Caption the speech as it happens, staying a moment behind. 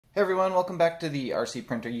Hey everyone, welcome back to the RC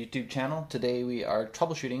Printer YouTube channel. Today we are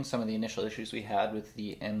troubleshooting some of the initial issues we had with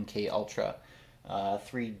the mkultra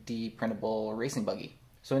 3D printable racing buggy.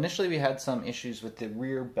 So initially we had some issues with the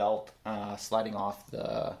rear belt sliding off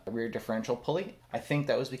the rear differential pulley. I think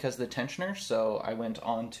that was because of the tensioner, so I went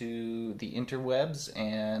onto the interwebs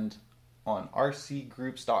and on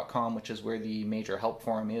rcgroups.com, which is where the major help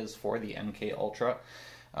forum is for the mkultra.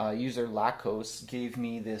 User Lacos gave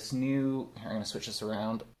me this new, I'm going to switch this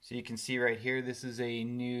around. So you can see right here, this is a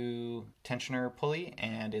new tensioner pulley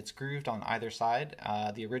and it's grooved on either side.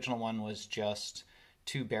 The original one was just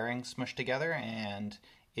two bearings smushed together, and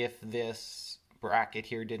if this bracket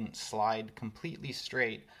here didn't slide completely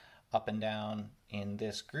straight up and down in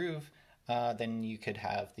this groove, then you could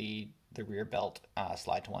have the rear belt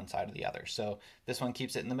slide to one side or the other. So this one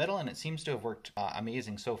keeps it in the middle, and it seems to have worked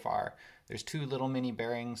amazing so far. There's two little mini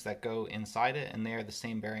bearings that go inside it, and they're the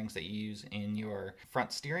same bearings that you use in your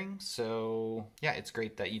front steering. So yeah, it's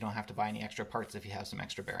great that you don't have to buy any extra parts if you have some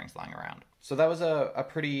extra bearings lying around. So that was a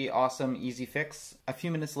pretty awesome, easy fix. A few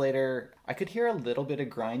minutes later, I could hear a little bit of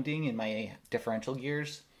grinding in my differential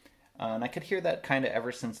gears. And I could hear that kind of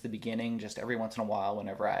ever since the beginning. Just every once in a while,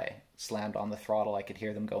 whenever I slammed on the throttle, I could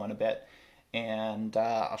hear them going a bit. And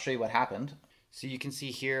I'll show you what happened. So you can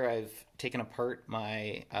see here I've taken apart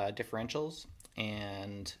my differentials,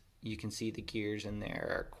 and you can see the gears in there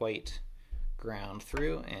are quite ground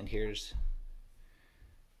through, and here's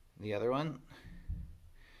the other one.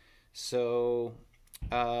 So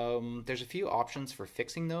there's a few options for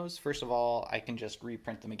fixing those. First of all, I can just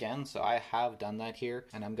reprint them again, so I have done that here,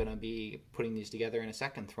 and I'm going to be putting these together in a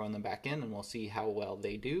second, throwing them back in, and we'll see how well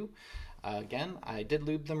they do. Again, I did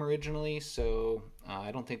lube them originally, so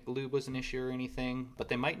I don't think the lube was an issue or anything, but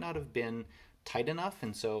they might not have been tight enough,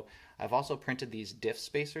 and so I've also printed these diff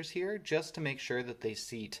spacers here just to make sure that they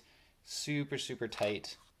seat super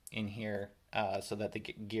tight in here so that the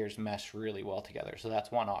gears mesh really well together. So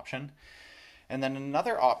that's one option. And then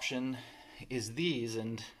another option is these,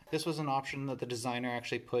 and this was an option that the designer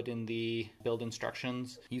actually put in the build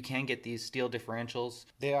instructions. You can get these steel differentials.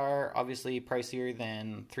 They are obviously pricier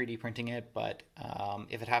than 3D printing it, but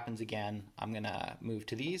if it happens again, I'm gonna move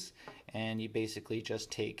to these, and you basically just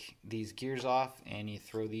take these gears off and you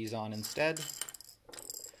throw these on instead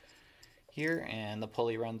here, and the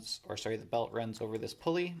pulley runs, or sorry, the belt runs over this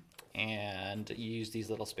pulley, and you use these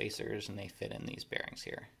little spacers and they fit in these bearings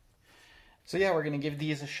here. So yeah, we're going to give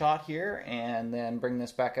these a shot here and then bring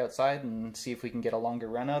this back outside and see if we can get a longer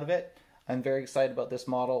run out of it. I'm very excited about this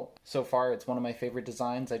model. So far, it's one of my favorite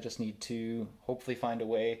designs. I just need to hopefully find a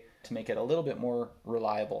way to make it a little bit more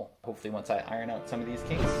reliable. Hopefully once I iron out some of these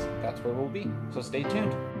kinks, that's where we'll be. So stay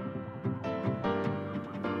tuned.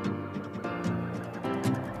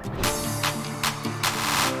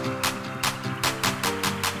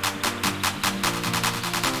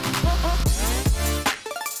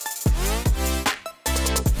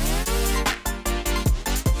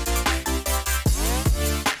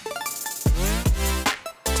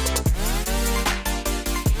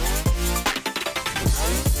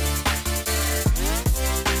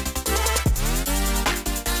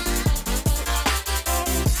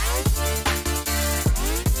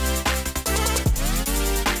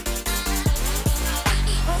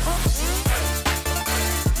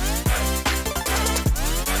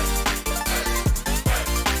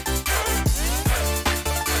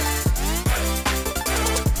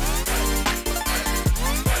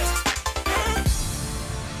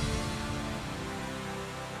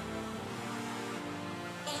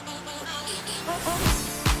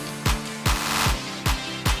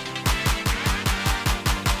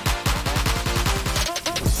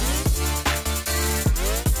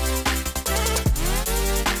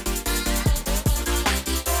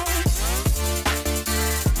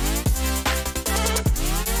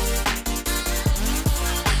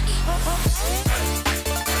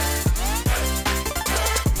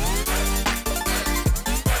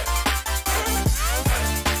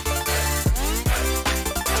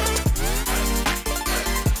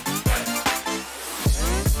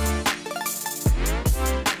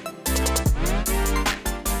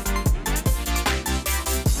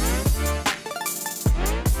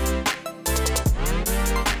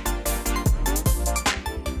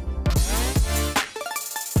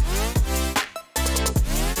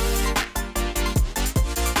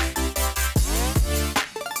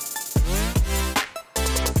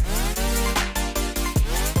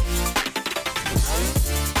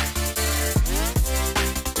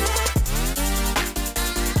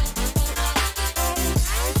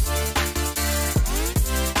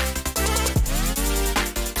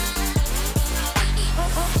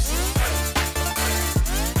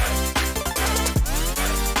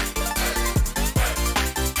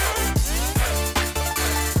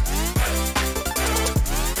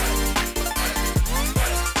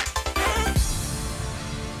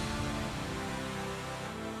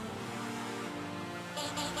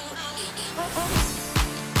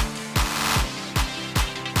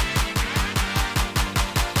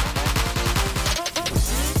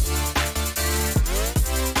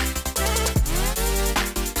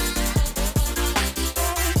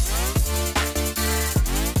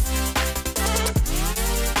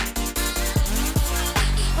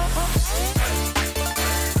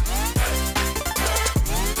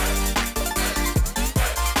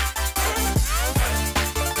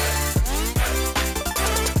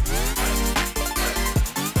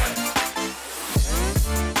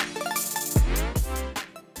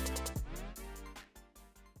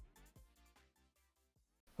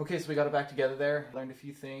 Okay, so we got it back together there. Learned a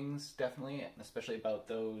few things, definitely, especially about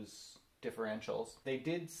those differentials. They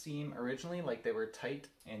did seem originally like they were tight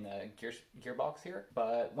in the gearbox here,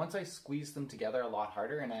 but once I squeezed them together a lot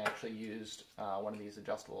harder, and I actually used one of these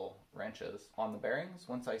adjustable wrenches on the bearings,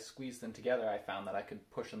 once I squeezed them together, I found that I could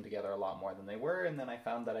push them together a lot more than they were, and then I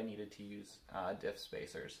found that I needed to use diff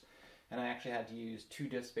spacers. And I actually had to use 2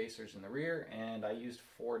 diff spacers in the rear, and I used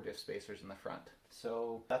 4 diff spacers in the front.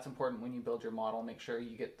 So that's important when you build your model. Make sure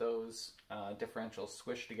you get those differentials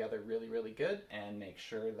squished together really, really good, and make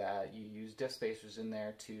sure that you use diff spacers in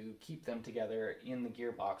there to keep them together in the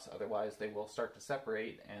gearbox. Otherwise they will start to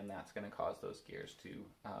separate, and that's going to cause those gears to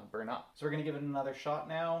burn up. So we're going to give it another shot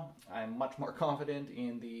now. I'm much more confident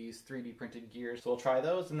in these 3D printed gears, so we'll try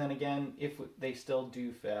those. And then again, if they still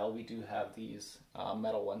do fail, we do have these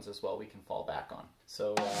metal ones as well we can fall back on.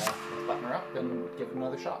 So let's button her up and give it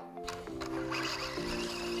another shot.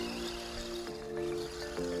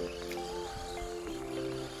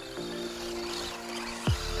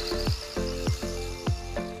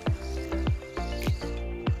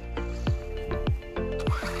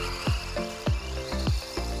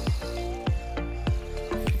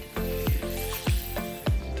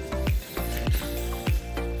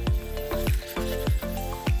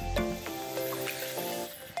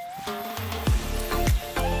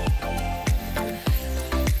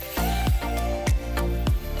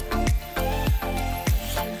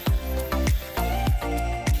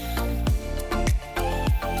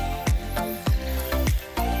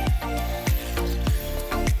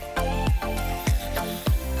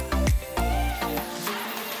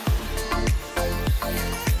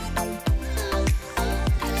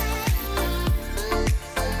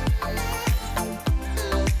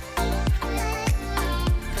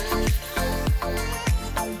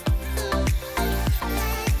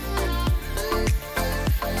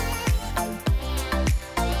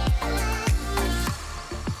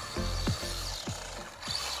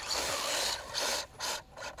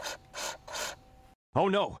 Oh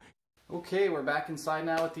no! Okay, we're back inside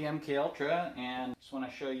now with the mkultra, and just want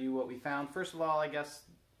to show you what we found. First of all, I guess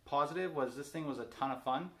positive was this thing was a ton of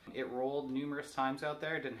fun. It rolled numerous times out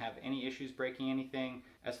there, didn't have any issues breaking anything.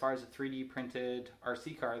 As far as a 3D printed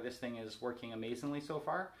RC car, this thing is working amazingly so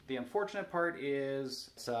far. The unfortunate part is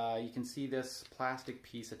you can see this plastic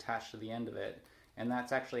piece attached to the end of it, and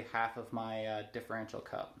that's actually half of my differential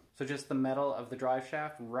cup. So just the metal of the drive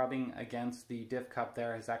shaft rubbing against the diff cup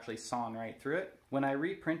there has actually sawn right through it. When I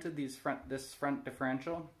reprinted this front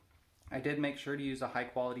differential, I did make sure to use a high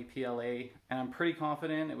quality PLA, and I'm pretty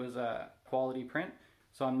confident it was a quality print.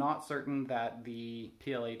 So I'm not certain that the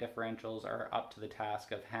PLA differentials are up to the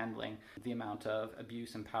task of handling the amount of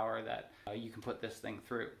abuse and power that you can put this thing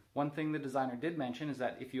through. One thing the designer did mention is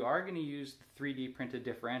that if you are going to use the 3D printed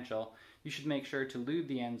differential, you should make sure to lube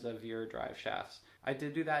the ends of your drive shafts. I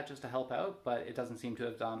did do that just to help out, but it doesn't seem to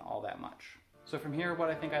have done all that much. So from here, what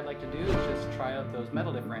I think I'd like to do is just try out those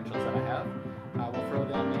metal differentials that I have. We'll throw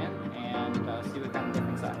them in and see what kind of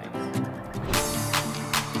difference that makes.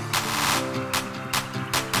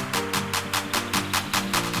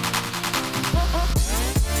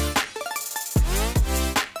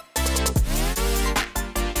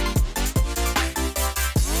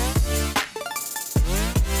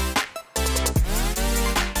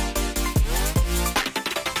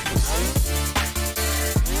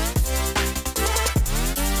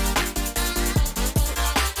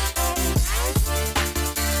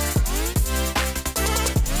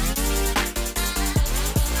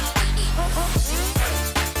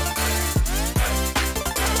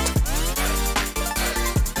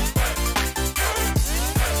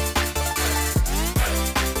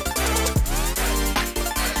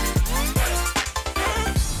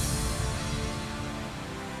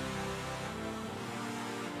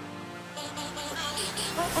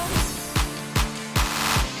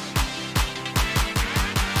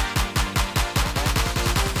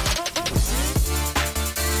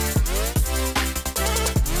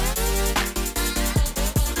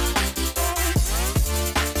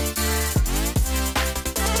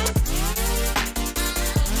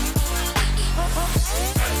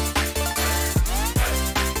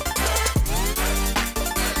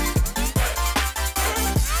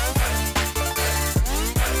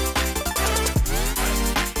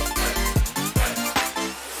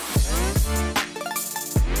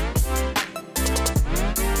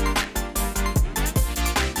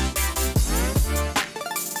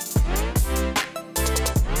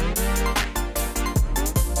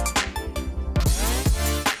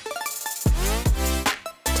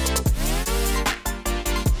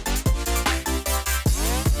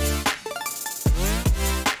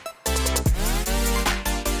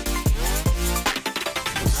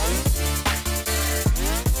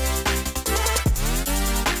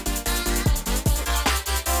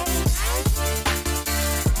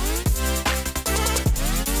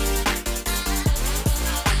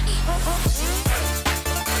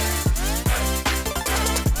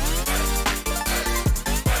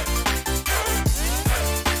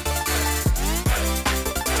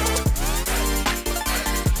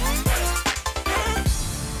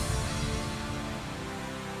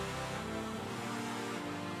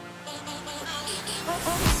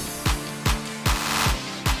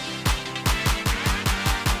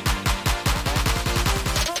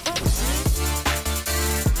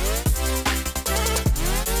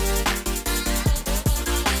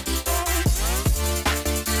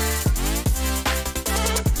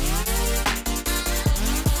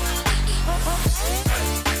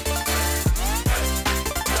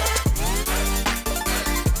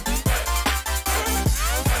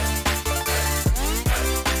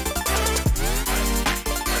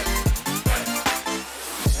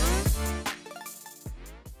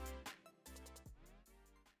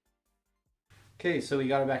 Okay, so we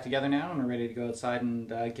got it back together now and we're ready to go outside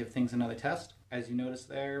and give things another test. As you notice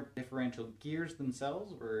there, differential gears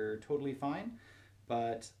themselves were totally fine,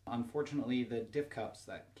 but unfortunately the diff cups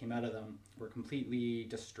that came out of them were completely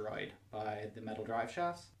destroyed by the metal drive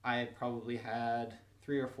shafts. I probably had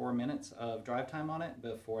 3 or 4 minutes of drive time on it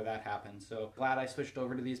before that happened, so glad I switched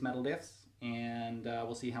over to these metal diffs, and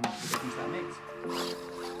we'll see how much of a difference that makes.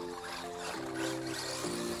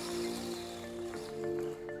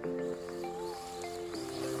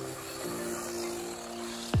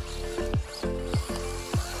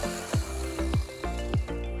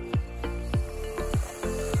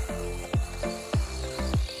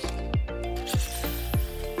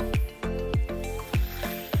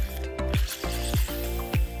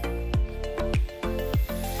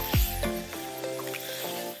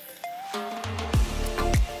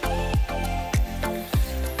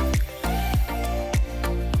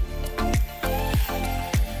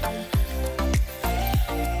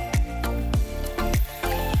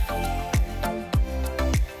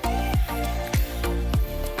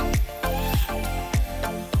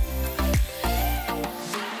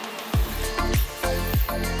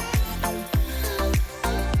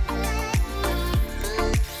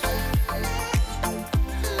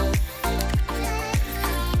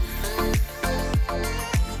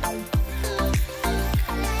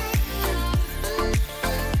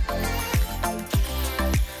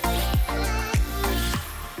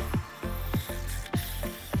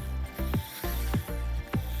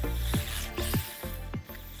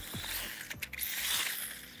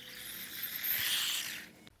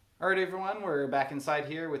 Alright everyone, we're back inside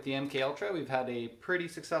here with the MK Ultra. We've had a pretty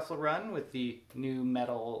successful run with the new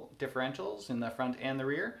metal differentials in the front and the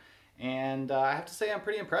rear. And I have to say I'm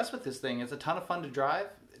pretty impressed with this thing. It's a ton of fun to drive.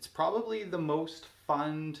 It's probably the most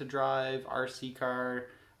fun to drive RC car,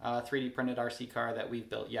 3D printed RC car that we've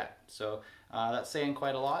built yet. So that's saying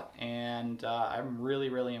quite a lot, and I'm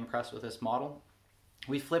really impressed with this model.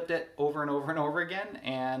 We flipped it over and over and over again,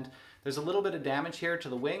 and there's a little bit of damage here to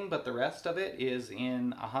the wing, but the rest of it is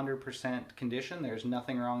in 100% condition. There's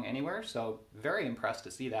nothing wrong anywhere, so very impressed to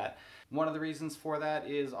see that. One of the reasons for that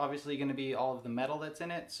is obviously going to be all of the metal that's in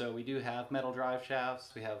it. So we do have metal drive shafts,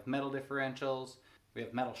 we have metal differentials, we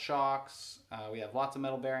have metal shocks, we have lots of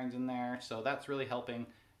metal bearings in there, so that's really helping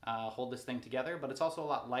hold this thing together. But it's also a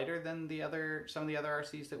lot lighter than some of the other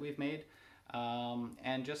RCs that we've made.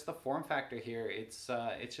 And just the form factor here, it's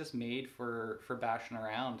just made for bashing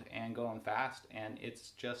around and going fast, and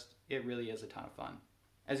it really is a ton of fun.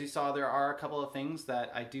 As you saw, there are a couple of things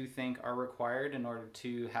that I do think are required in order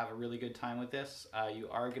to have a really good time with this. You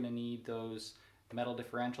are going to need those metal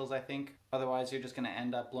differentials, I think. Otherwise, you're just going to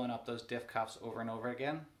end up blowing up those diff cuffs over and over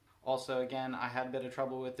again. Also, again, I had a bit of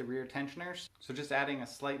trouble with the rear tensioners, so just adding a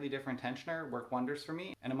slightly different tensioner worked wonders for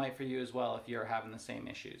me, and it might for you as well if you're having the same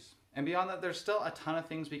issues. And beyond that, there's still a ton of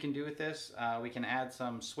things we can do with this. We can add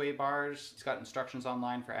some sway bars. It's got instructions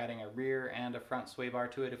online for adding a rear and a front sway bar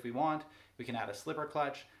to it if we want. We can add a slipper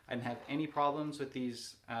clutch. I didn't have any problems with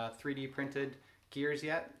these 3D printed gears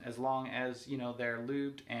yet, as long as they're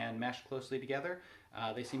lubed and meshed closely together.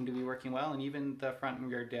 They seem to be working well, and even the front and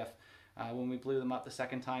rear diff. When we blew them up the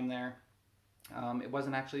second time there, it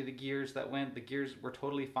wasn't actually the gears that went. The gears were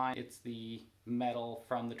totally fine. It's the metal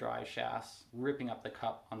from the drive shafts ripping up the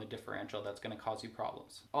cup on the differential that's going to cause you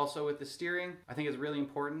problems. Also with the steering, I think it's really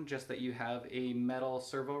important just that you have a metal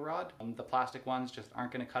servo rod. The plastic ones just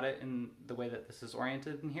aren't going to cut it in the way that this is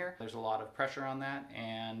oriented in here. There's a lot of pressure on that,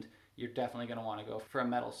 and you're definitely going to want to go for a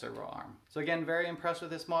metal servo arm. So again, very impressed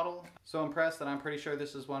with this model. So impressed that I'm pretty sure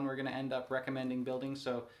this is one we're going to end up recommending building.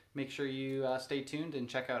 So make sure you stay tuned and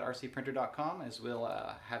check out rcprinter.com, as we'll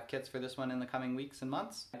have kits for this one in the coming weeks and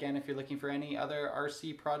months. Again, if you're looking for any other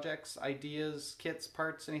RC projects, ideas, kits,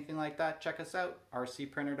 parts, anything like that, check us out,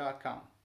 rcprinter.com.